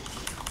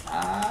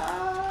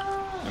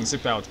 And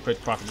zip out.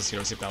 Great Prophet is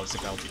here, zip out,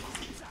 zip out.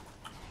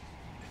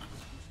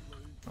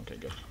 Okay,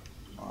 good.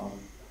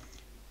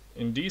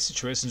 In these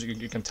situations,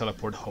 you can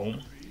teleport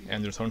home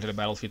and return to the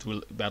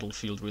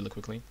battlefield really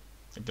quickly,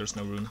 if there's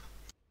no rune.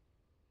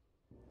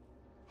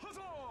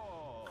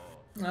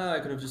 I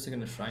could have just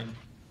taken a shrine.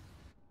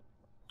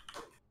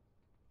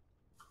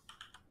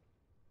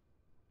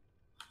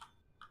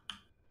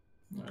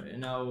 Alright,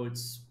 now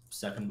it's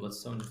second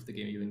Bloodstone if the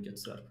game even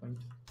gets to that point.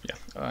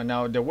 Yeah,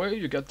 now the way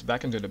you get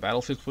back into the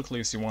battlefield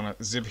quickly is you want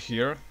to zip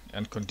here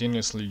and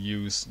continuously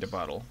use the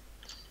battle.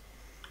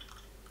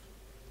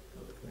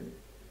 Okay.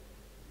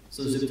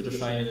 So zip to the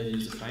shrine and then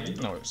use the shrine?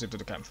 No, zip to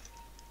the camp.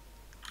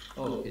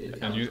 Oh, okay.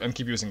 And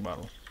keep using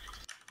battle.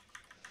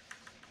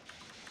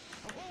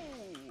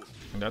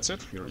 And that's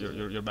it.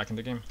 You're back in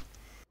the game.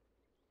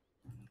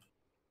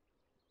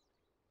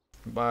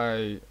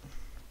 By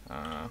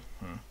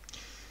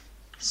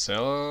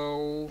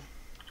sell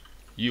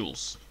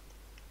Yules.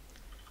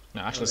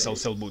 No, actually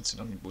sell boots. You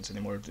don't need boots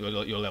anymore.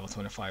 You're level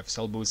 25.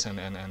 Sell boots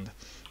and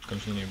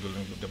continue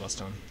building the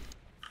Bloodstone.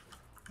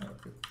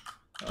 Okay.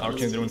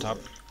 Arcane Rune top.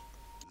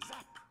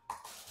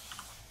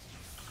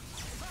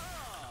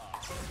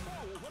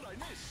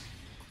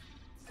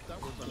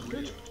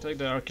 Good. Take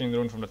the Arcane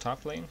Rune from the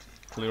top lane.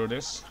 Clear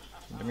this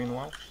in the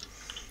meanwhile.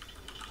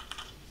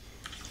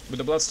 With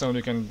the Bloodstone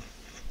you can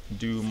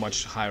do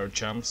much higher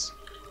jumps.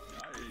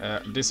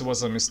 This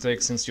was a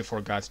mistake since you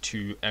forgot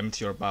to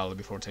empty your bottle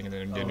before taking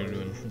the new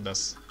rune,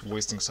 thus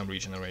wasting some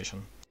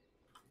regeneration.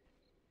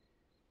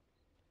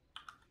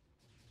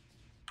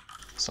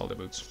 Sell the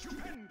boots.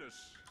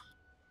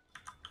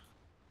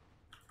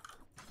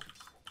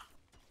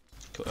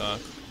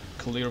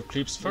 Clear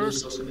creeps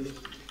first.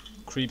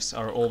 Creeps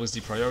are always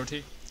the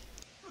priority.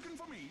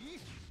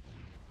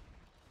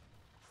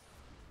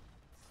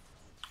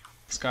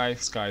 Sky.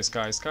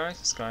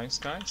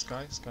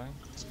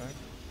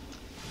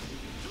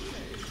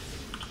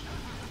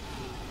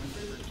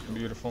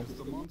 Beautiful.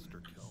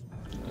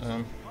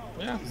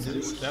 Yeah,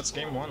 that's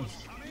game 1.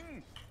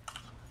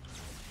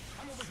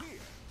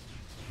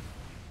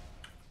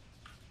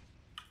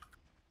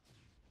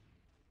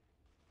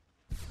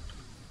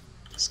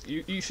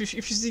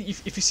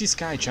 If you see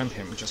Sky, jump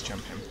him. Just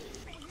jump him.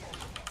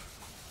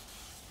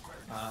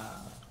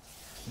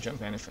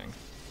 Jump anything.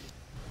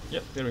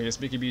 Yep, there he is.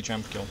 BKB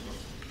jump kill.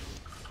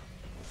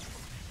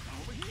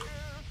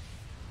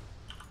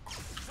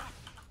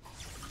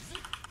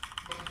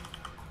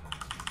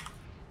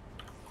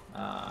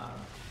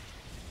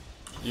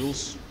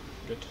 Yules,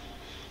 good.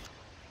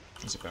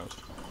 Zip out.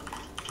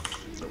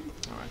 So,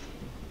 alright.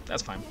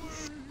 That's fine.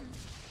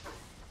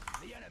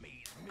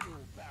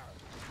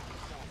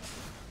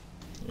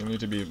 You need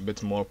to be a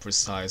bit more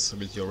precise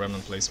with your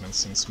remnant placement,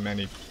 since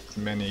many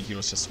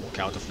heroes just walk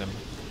out of them.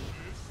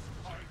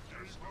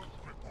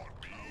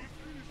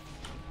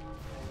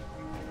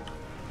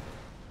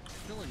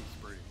 Killing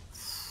spree.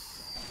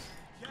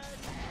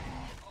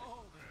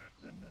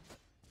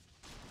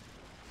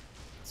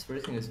 This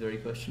rating is very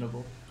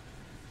questionable.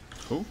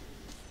 Who?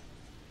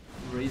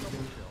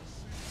 Rating.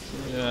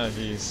 Yeah,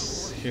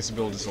 his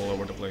build is all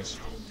over the place.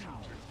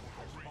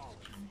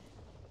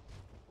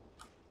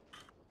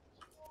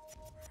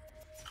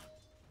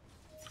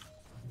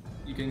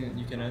 You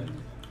can end.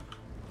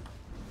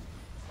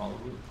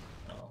 Probably.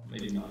 Oh,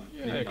 maybe not.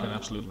 Yeah, maybe you can not.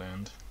 absolutely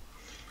end.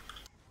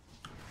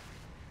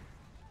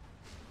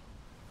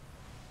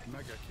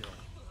 Mega kill.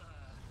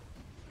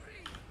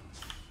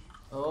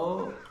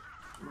 Oh,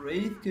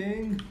 Wraith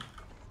King.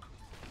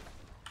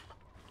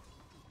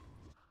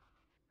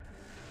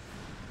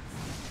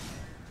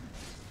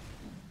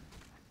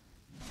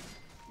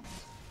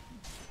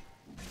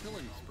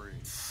 Killing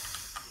spree.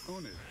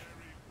 Ownage.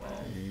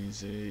 Wow,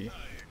 Easy.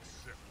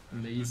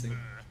 amazing.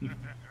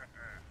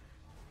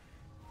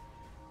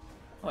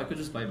 Oh, I could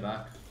just buy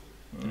back.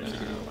 I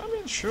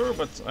mean, sure,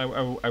 but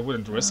I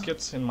wouldn't risk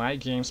it in my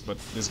games. But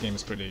this game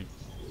is pretty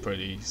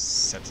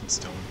set in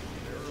stone.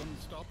 They're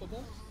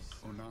unstoppable.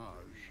 Onage.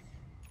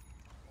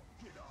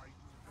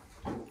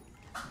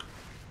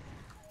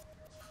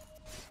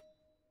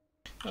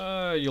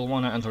 You'll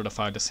want to enter the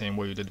fight the same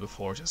way you did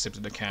before. Just zip to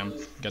the camp,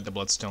 get the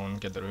bloodstone,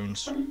 get the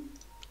runes,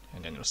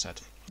 and then you're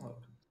set.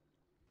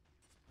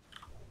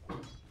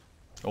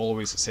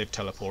 Always save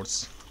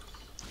teleports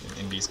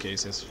in these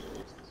cases.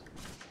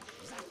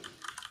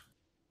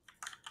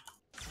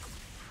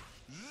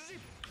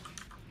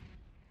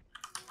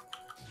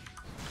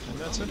 And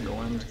that's it,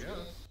 go end.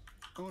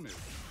 Own it.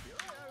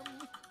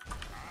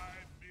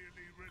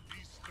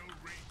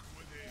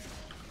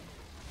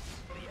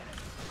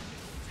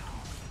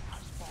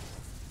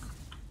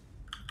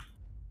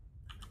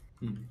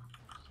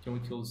 Can we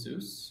kill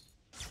Zeus?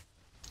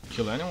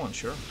 Kill anyone,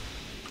 sure.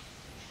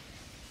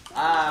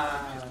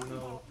 Ah,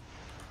 no.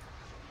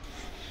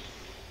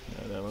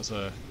 Yeah, that was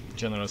a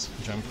generous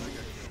jump.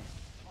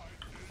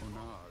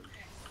 Onage.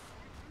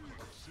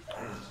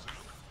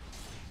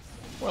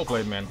 Well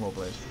played, man, well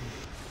played.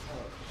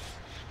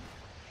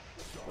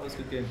 That was a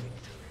good game.